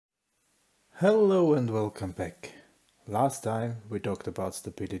Hello and welcome back. Last time we talked about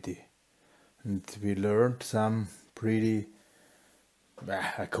stability and we learned some pretty,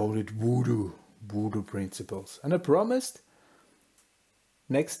 I call it voodoo principles. And I promised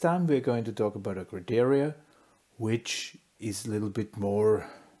next time we're going to talk about a criteria which is a little bit more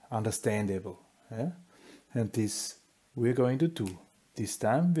understandable. Yeah? And this we're going to do. This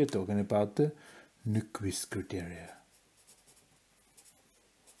time we're talking about the Nyquist criteria.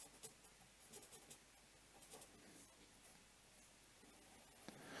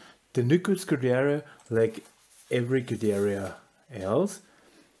 The Nyquist criteria, like every criteria else,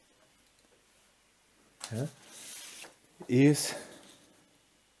 is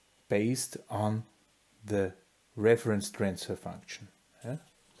based on the reference transfer function.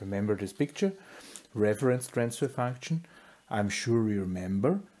 Remember this picture? Reference transfer function, I'm sure you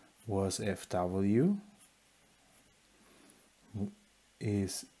remember, was Fw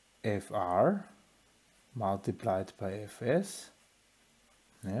is Fr multiplied by Fs.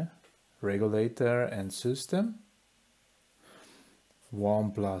 Regulator and system, 1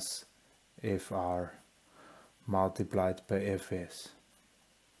 plus Fr multiplied by Fs.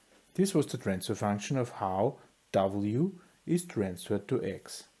 This was the transfer function of how W is transferred to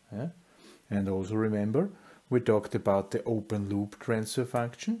X. And also remember, we talked about the open loop transfer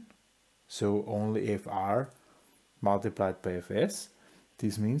function, so only Fr multiplied by Fs.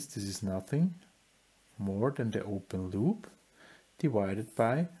 This means this is nothing more than the open loop divided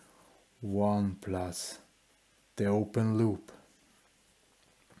by 1 plus the open loop.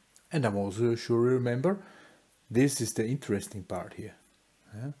 And I'm also sure you remember, this is the interesting part here.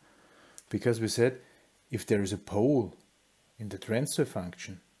 Because we said if there is a pole in the transfer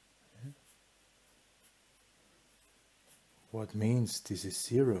function, what means this is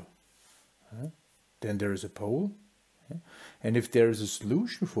 0? Then there is a pole. And if there is a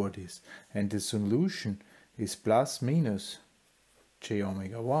solution for this, and the solution is plus minus j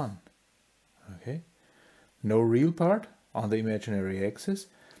omega 1, okay, no real part on the imaginary axis,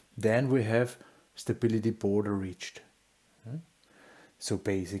 then we have stability border reached. So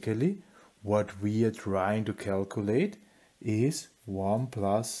basically what we are trying to calculate is 1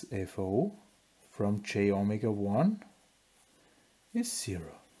 plus FO from j omega 1 is 0.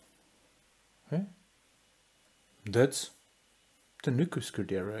 Okay? That's the Nyquist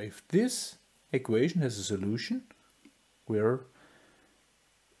criteria. If this equation has a solution, we're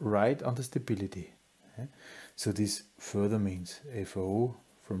right on the stability. So this further means FO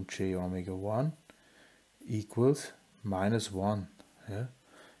from j omega 1 equals minus 1.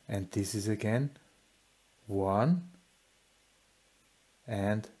 And this is again 1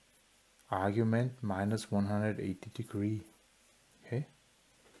 and argument minus 180 degree. Okay?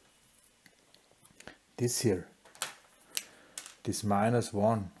 This here, this minus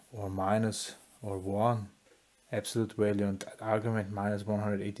 1 or minus or 1 absolute value and argument minus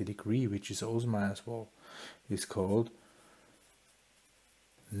 180 degree, which is also minus 1, is called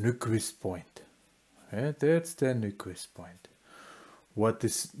Nyquist point. Okay, that's the Nyquist point. What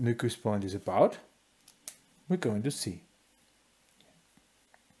this Nyquist point is about, we're going to see.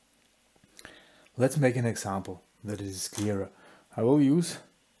 Let's make an example that is clearer. I will use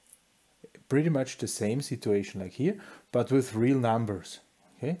pretty much the same situation like here, but with real numbers.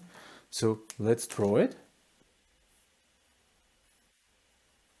 Okay, so let's draw it.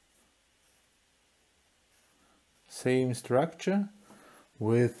 Same structure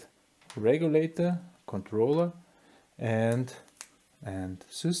with regulator, controller and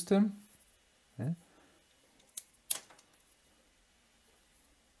system.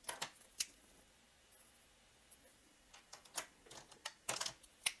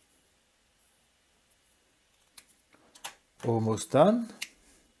 Almost done.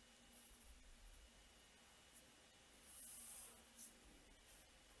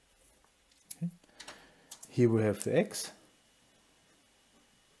 Here we have the X.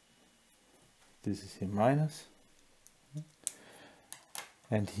 This is here minus.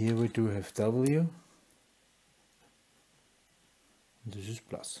 And here we do have W. This is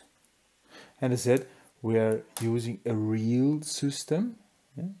plus. And I said we are using a real system.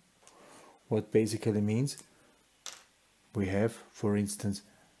 What basically means we have, for instance,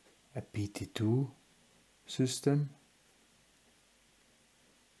 a PT2 system.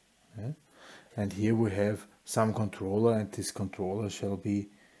 And here we have some controller, and this controller shall be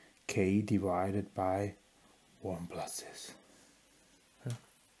K divided by 1 plus S.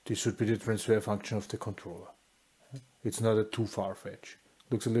 This should be the transfer function of the controller. It's not a too far-fetched.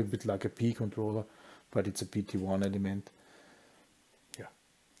 Looks a little bit like a P controller, but it's a PT1 element. Yeah,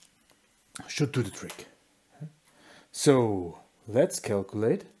 should do the trick. So let's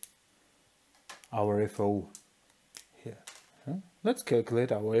calculate our FO here. Let's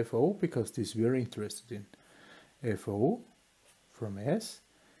calculate our FO because this we're interested in. FO from S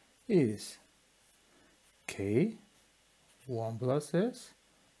is K 1 plus S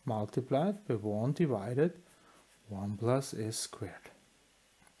multiplied by 1 divided 1 plus S squared.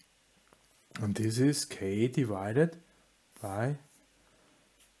 And this is K divided by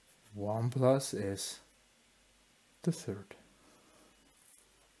 1 plus S the third.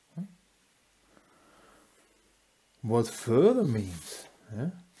 What further means,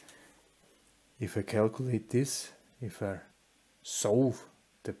 if I calculate this, if I solve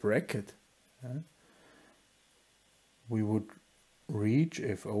the bracket, we would reach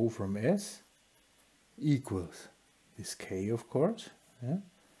FO from S equals this K, of course,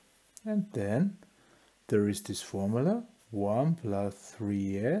 and then there is this formula 1 plus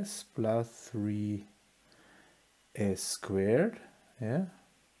 3S plus 3S squared,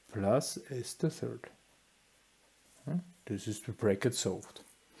 plus S the third. This is the bracket solved.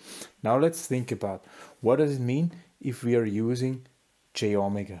 Now let's think about what does it mean if we are using J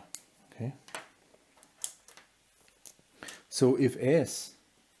omega. Okay. So if S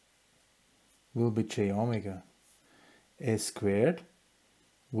will be J omega, S squared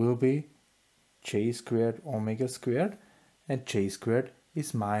will be J squared omega squared, and J squared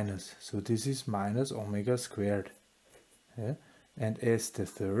is minus. So this is minus omega squared. And S the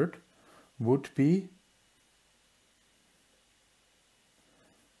third would be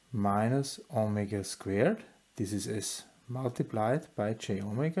minus omega squared. This is S multiplied by J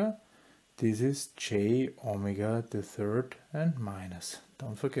omega. This is J omega the third and minus.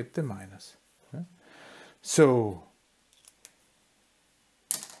 Don't forget the minus. So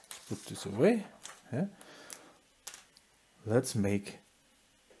let's put this away. Let's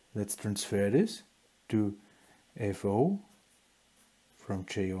transfer this to FO from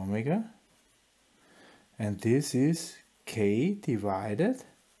J omega, and this is K divided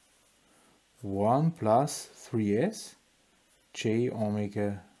 1 plus 3S J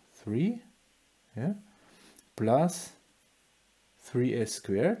omega 3, plus 3S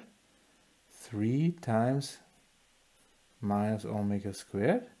squared, 3 times minus omega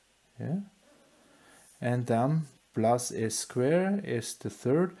squared, and then plus S squared, S the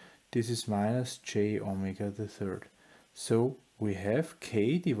third, this is minus J omega the third. So we have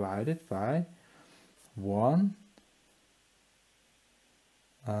K divided by 1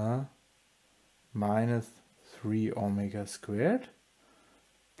 minus 3 omega squared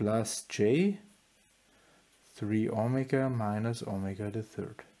plus J 3 omega minus omega the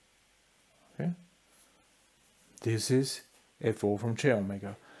third. Okay. This is FO from J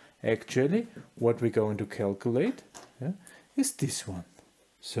omega. Actually, what we're going to calculate is this one.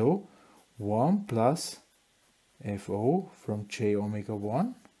 So 1 plus FO from J omega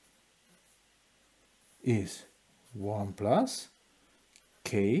 1 is 1 plus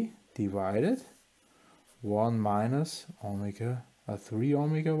K divided 1 minus omega 3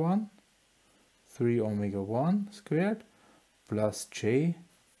 omega 1, 3 omega 1 squared plus J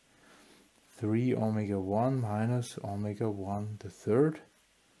 3 omega 1 minus omega 1 the third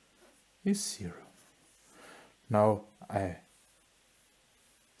is 0. Now I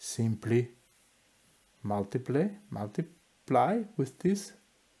simply multiply with this.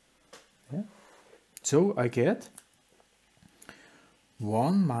 So I get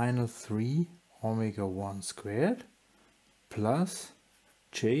 1 minus 3 omega 1 squared plus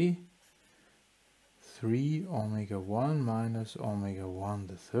J 3 omega 1 minus omega 1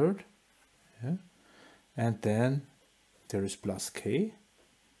 the third, and then there is plus K,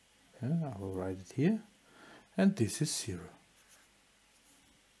 I will write it here, and this is 0.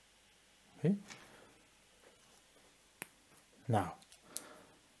 Okay. Now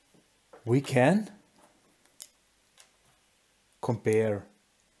we can compare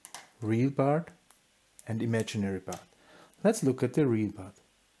real part and imaginary part. Let's look at the real part.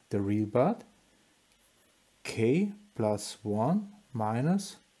 The real part, K plus 1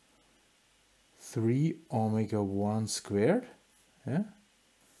 minus 3 omega 1 squared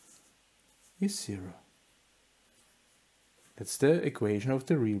is 0. That's the equation of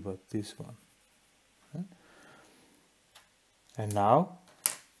the real part, this one. And now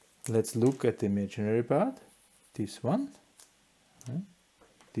let's look at the imaginary part, this one.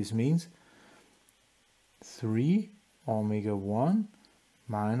 This means 3 omega 1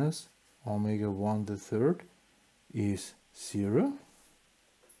 minus omega 1 the third is 0.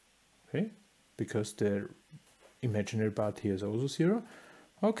 Okay, because the imaginary part here is also 0.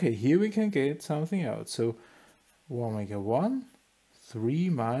 Okay, here we can get something out. So omega 1, 3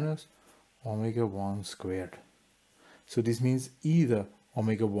 minus omega 1 squared. So this means either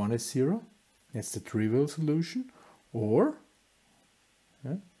omega 1 is 0 That's the trivial solution. Or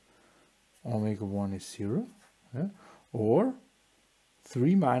omega 1 is 0. Or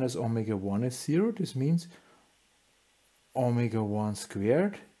 3 minus omega 1 is 0. This means omega 1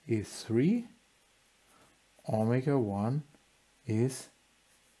 squared is 3. Omega 1 is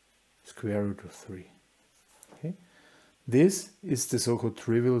square root of 3. Okay? This is the so-called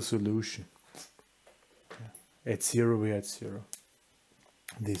trivial solution. At 0 we had 0.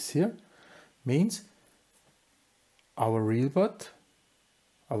 This here means our real part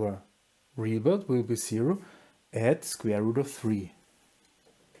will be 0 at square root of 3.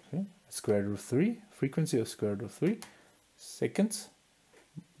 Okay? Square root of 3, frequency of square root of 3 seconds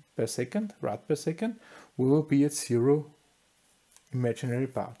per second, rad per second, we will be at 0 imaginary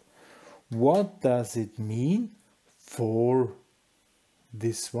part. What does it mean for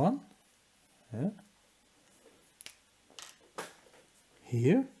this one?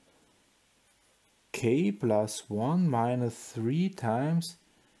 Here, k plus 1 minus 3 times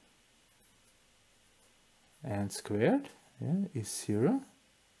n squared is 0.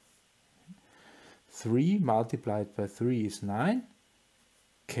 3 multiplied by 3 is 9.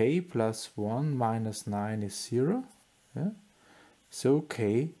 K plus 1 minus 9 is 0. So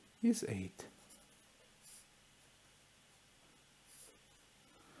k is 8.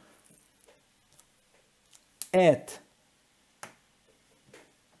 At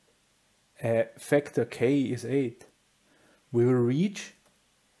factor k is 8, we will reach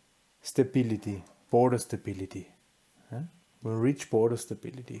stability, border stability. We'll reach border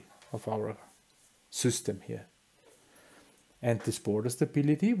stability of our system here. And this border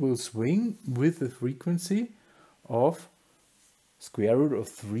stability will swing with the frequency of square root of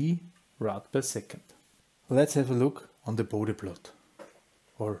 3 rad per second. Let's have a look on the Bode plot.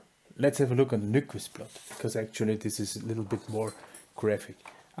 Or let's have a look on the Nyquist plot, because actually this is a little bit more graphic.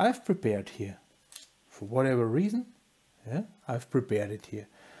 I've prepared here, for whatever reason, I've prepared it here.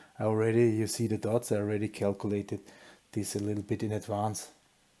 You see the dots, I already calculated this a little bit in advance.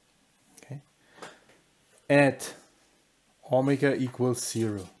 Okay. At omega equals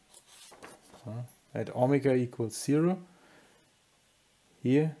 0. At omega equals 0,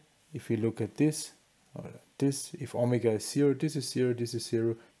 here, if you look at this, or this, if omega is 0, this is 0, this is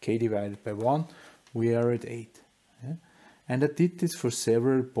 0, k divided by 1, we are at 8. And I did this for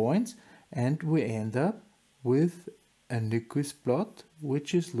several points, and we end up with a Nyquist plot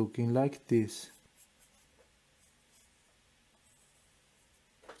which is looking like this.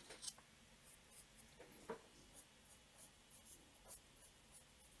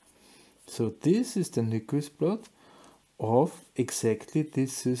 So this is the Nyquist plot of exactly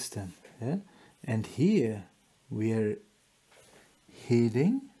this system. And here we are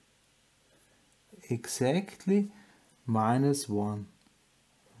hitting exactly -1.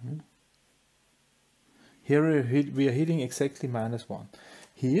 Here we are hitting exactly -1.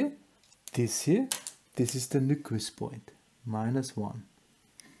 Here, this is the Nyquist point, -1.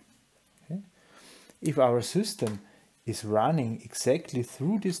 Okay. If our system is running exactly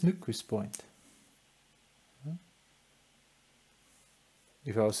through this Nyquist point,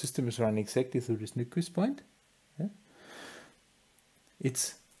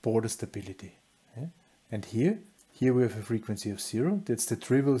 it's border stability. And here we have a frequency of 0. That's the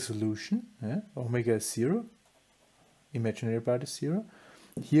trivial solution. Omega is 0. Imaginary part is 0.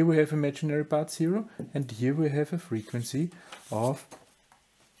 Here we have imaginary part 0. And here we have a frequency of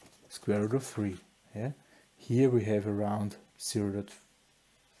square root of 3. Here we have around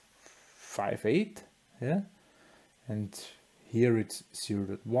 0.58. And here it's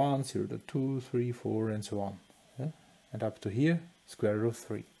 0.1, 0.2, 3, 4, and so on. And up to here, square root of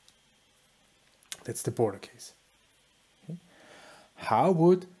 3. That's the border case. How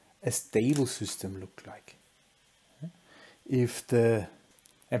would a stable system look like? If the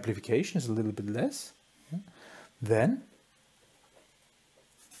amplification is a little bit less, then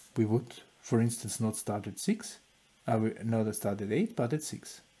we would, for instance, not start at 6. Not start at 8, but at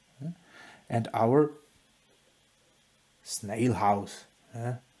 6. And our snail house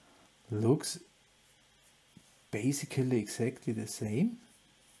looks basically exactly the same,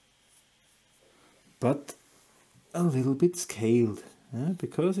 but a little bit scaled,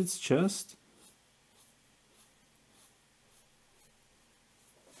 because it's just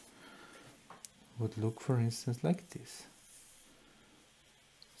would look, for instance, like this.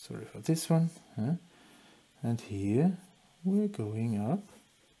 Sorry for this one. And here we're going up.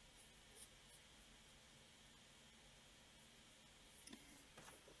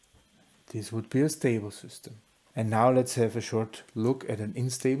 This would be a stable system. And now let's have a short look at an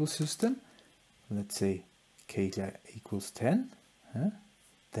unstable system. Let's say k equals 10.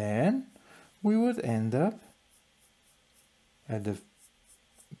 Then we would end up at a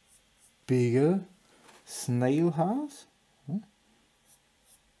bigger snail house,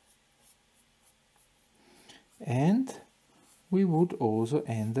 and we would also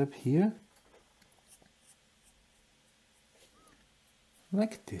end up here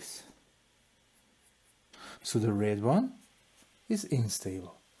like this. So the red one is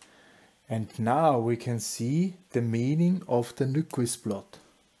unstable. And now we can see the meaning of the Nyquist plot.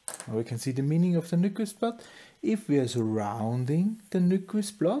 We can see the meaning of the Nyquist plot. If we are surrounding the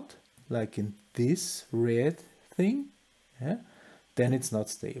Nyquist plot, like in this red thing, then it's not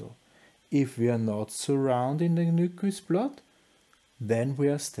stable. If we are not surrounding the Nyquist plot, then we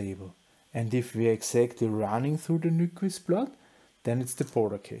are stable. And if we are exactly running through the Nyquist plot, then it's the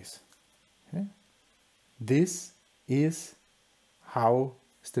border case. This is how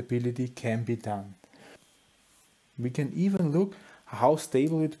stability can be done. We can even look how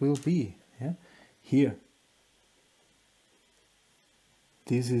stable it will be. Here,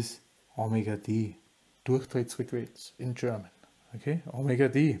 this is omega d, Durchtrittsfrequenz in German. Okay, omega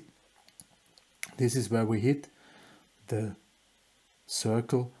d. This is where we hit the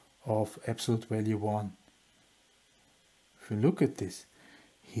circle of absolute value 1. If you look at this,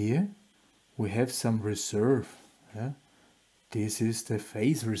 here we have some reserve. This is the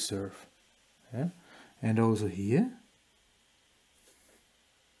phase reserve. And also here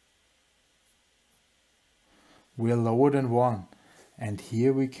we are lower than 1. And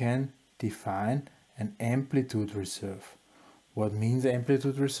here we can define an amplitude reserve. What means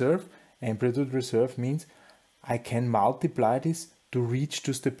amplitude reserve? Amplitude reserve means I can multiply this to reach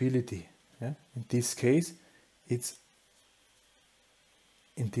to stability. In this case,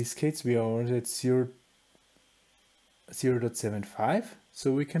 we are already at 0.75,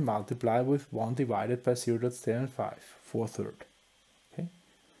 so we can multiply with 1 divided by 0.75, 4/3. Okay?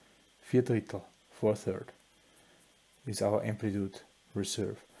 4/3, 4/3 is our amplitude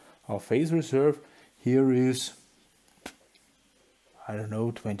reserve. Our phase reserve here is, I don't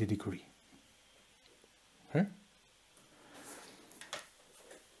know, 20 degrees. Okay?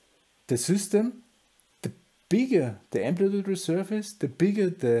 The system, the bigger the amplitude reserve is, the bigger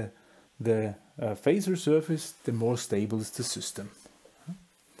the phase reserve is, the more stable is the system.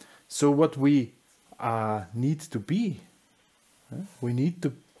 So what we need to be, we need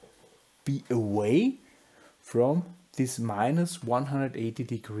to be away from this minus 180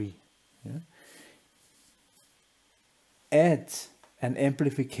 degree. At an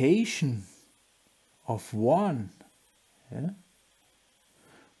amplification of 1,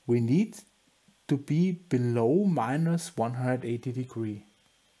 we need to be below minus 180 degree.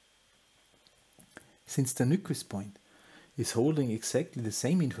 Since the Nyquist point is holding exactly the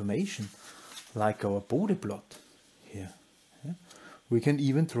same information like our Bode plot here, we can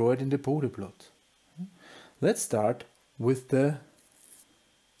even draw it in the Bode plot. Let's start with the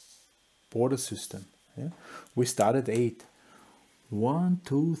border system. We start at 8. 1,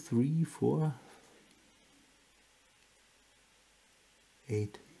 2, 3, 4,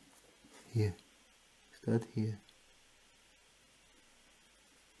 8. Here. Start here.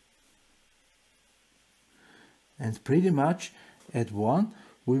 And pretty much at 1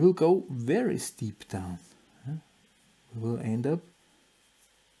 we will go very steep down. We will end up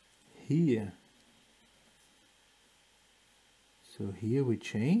here. So here we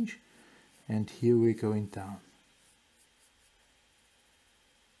change, and here we're going down.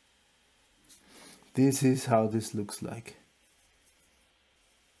 This is how this looks like.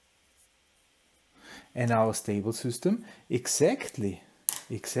 And our stable system, exactly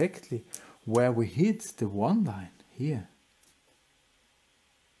where we hit the 1 line here,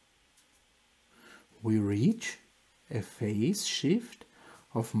 we reach a phase shift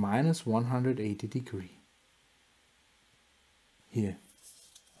of minus 180 degree. Here,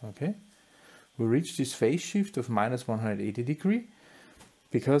 okay, we reach this phase shift of minus 180 degree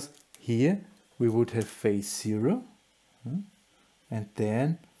because here we would have phase 0, and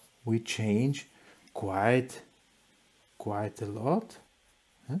then we change quite a lot,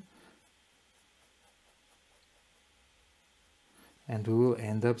 and we will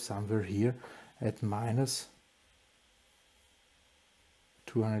end up somewhere here at minus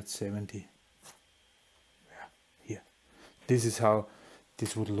 270. Here. This is how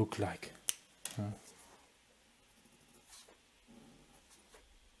this would look like.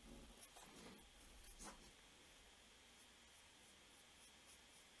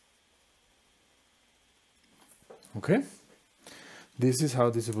 Okay, this is how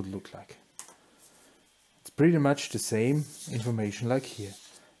this would look like. It's pretty much the same information like here.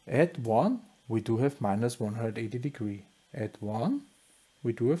 At 1 we do have minus 180 degree. At 1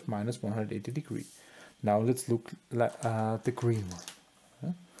 we do have minus 180 degree. Now let's look at the green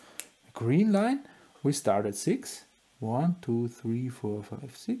one. The green line, we start at 6. 1, 2, 3, 4,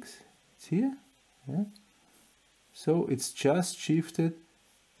 5, 6. It's here. Yeah. So it's just shifted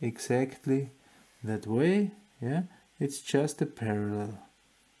exactly that way. Yeah. It's just a parallel.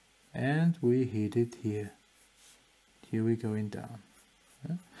 And we hit it here. Here we're going down.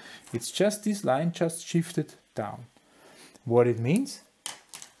 Yeah. It's just this line just shifted down. What it means,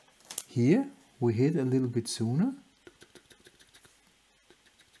 here we hit a little bit sooner.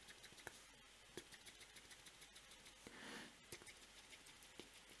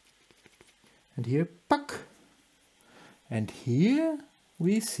 And here, puck. And here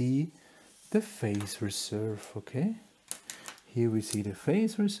we see the phase reserve, okay? Here we see the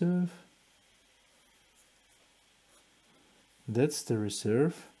phase reserve. That's the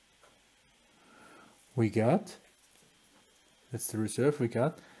reserve we got. That's the reserve we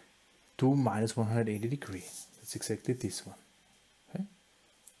got to minus 180 degree. That's exactly this one. Okay?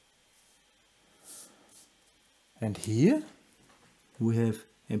 And here we have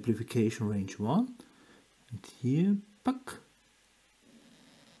amplification range 1. And here, puck.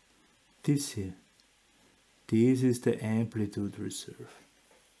 This here. This is the amplitude reserve.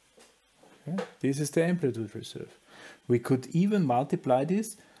 Okay? This is the amplitude reserve. We could even multiply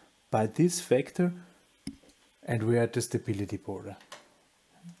this by this factor and we are at the stability border.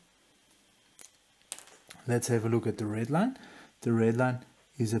 Let's have a look at the red line. The red line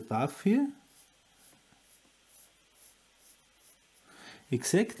is above here.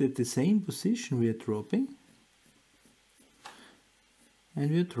 Exactly at the same position we are dropping.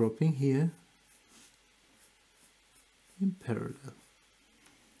 And we are dropping here in parallel.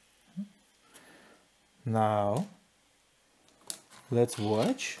 Now let's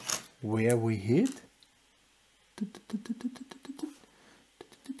watch where we hit.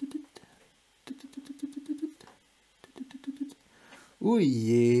 Oh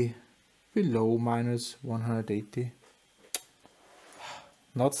yeah, below minus 180.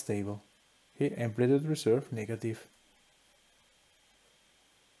 Not stable. Here, amplitude reserve negative.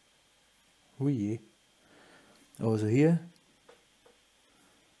 Oh yeah. Also here,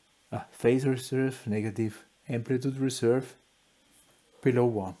 phase reserve negative, amplitude reserve below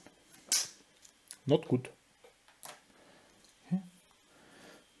 1. Not good. Okay.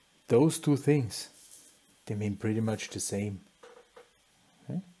 Those two things, they mean pretty much the same.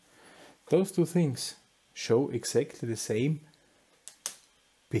 Okay. Those two things show exactly the same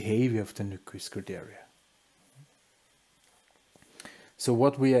behavior of the Nyquist criteria. So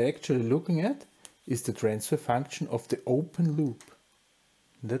what we are actually looking at is the transfer function of the open loop.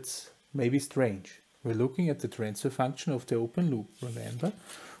 That's maybe strange. We're looking at the transfer function of the open loop. Remember,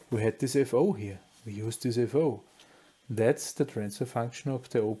 we had this FO here. We used this FO. That's the transfer function of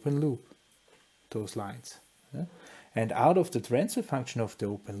the open loop, those lines. Yeah? And out of the transfer function of the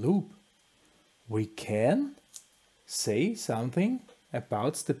open loop, we can say something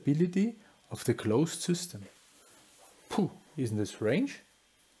about stability of the closed system. Pooh, isn't this strange?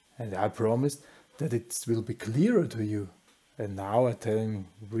 And I promised that it will be clearer to you. And now I'm telling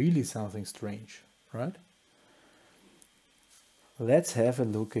really something strange, right? Let's have a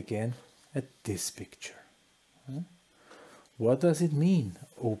look again at this picture. What does it mean,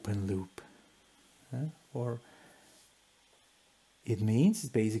 open loop? Or it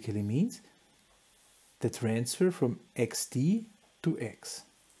basically means the transfer from xt to x.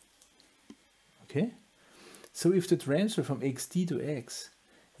 Okay? So if the transfer from xt to x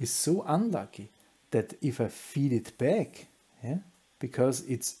is so unlucky that if I feed it back, because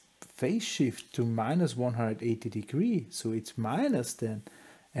it's phase shift to minus 180 degree, so it's minus then,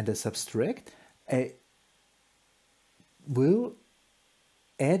 and I subtract, I will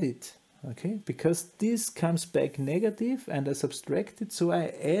add it, okay? Because this comes back negative and I subtract it, so I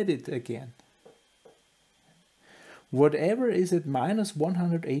add it again. Whatever is at minus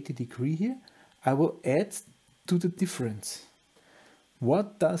 180 degree here, I will add to the difference.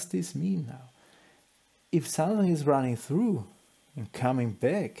 What does this mean now? If something is running through and coming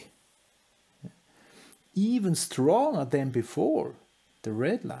back, even stronger than before, the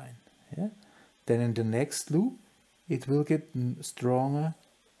red line, then in the next loop, it will get stronger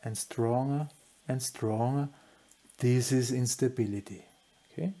and stronger and stronger. This is instability.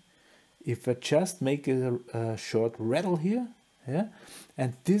 Okay? If I just make a short rattle here,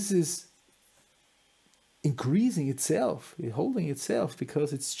 and this is increasing itself, holding itself,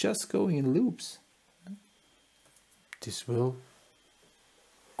 because it's just going in loops, this will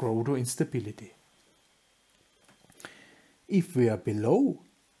grow to instability. If we are below,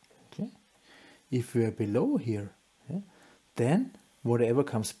 if we are below here, then whatever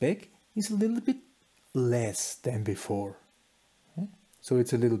comes back is a little bit less than before. So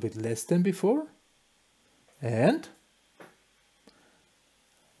it's a little bit less than before. And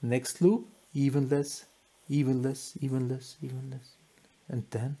next loop, even less, even less, even less, even less. And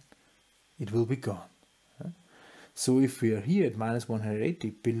then it will be gone. So if we are here at minus 180,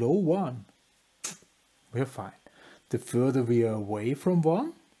 below 1, we are fine. The further we are away from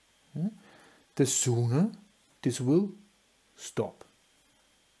 1, the sooner this will stop.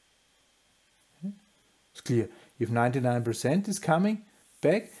 It's clear. If 99% is coming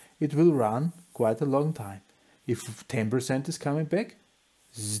back, it will run quite a long time. If 10% is coming back,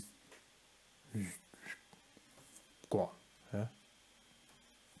 gone.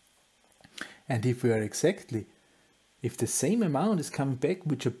 And if we are exactly, if the same amount is coming back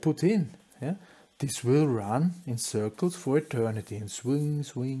which I put in, this will run in circles for eternity and swing,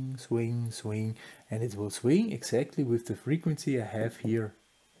 swing, swing, swing, and it will swing exactly with the frequency I have here.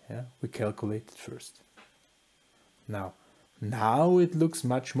 We calculated first. Now it looks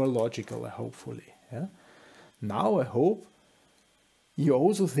much more logical, hopefully. Now I hope you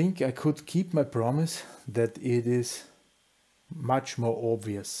also think I could keep my promise that it is much more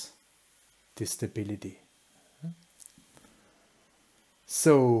obvious, this stability.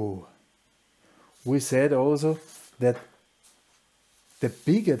 So we said also that the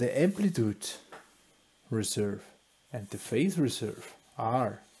bigger the amplitude reserve and the phase reserve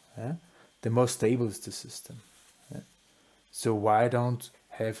are, the more stable is the system. So why don't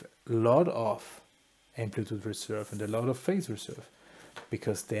have a lot of amplitude reserve and a lot of phase reserve?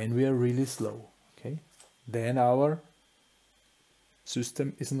 Because then we are really slow. Okay, then our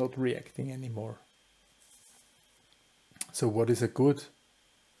system is not reacting anymore. So what is a good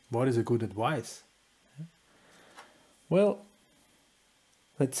advice? Well,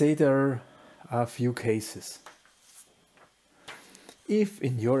 let's say there are a few cases. If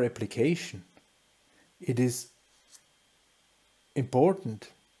in your application it is important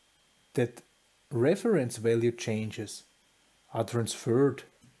that reference value changes are transferred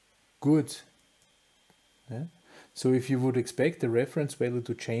good. So if you would expect the reference value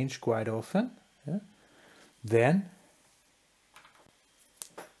to change quite often, then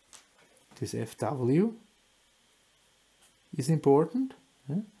this FW is important.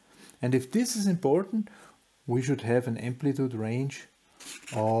 And if this is important, we should have an amplitude range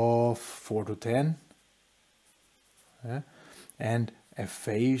of 4 to 10. And a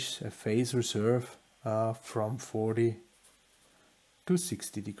phase reserve from 40 to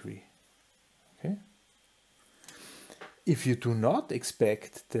 60 degree. Okay. If you do not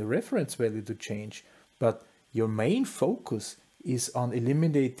expect the reference value to change, but your main focus is on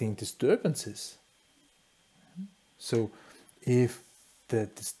eliminating disturbances. So if the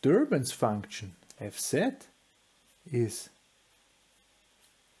disturbance function Fz is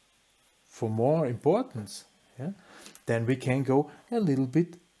for more importance, then we can go a little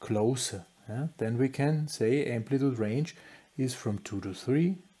bit closer. Then we can say amplitude range is from 2 to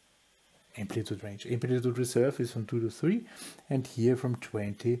 3. Amplitude reserve is from 2 to 3, and here from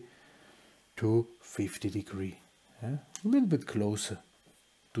 20 to 50 degree. A little bit closer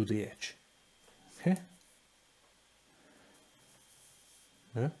to the edge. Okay.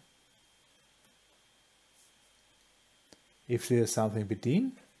 If there's something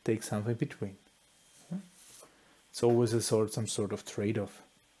between, take something between. It's always some sort of trade-off.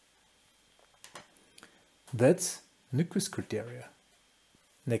 That's Nyquist criteria.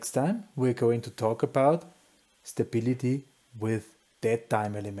 Next time we're going to talk about stability with dead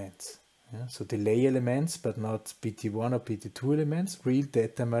time elements. So delay elements, but not PT1 or PT2 elements, real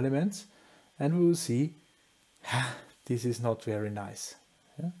dead time elements. And we will see, this is not very nice.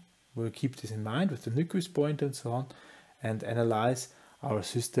 We'll keep this in mind with the Nyquist point and so on, and analyze our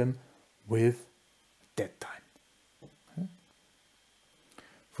system with dead time.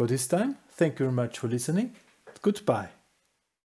 For this time, thank you very much for listening. Goodbye.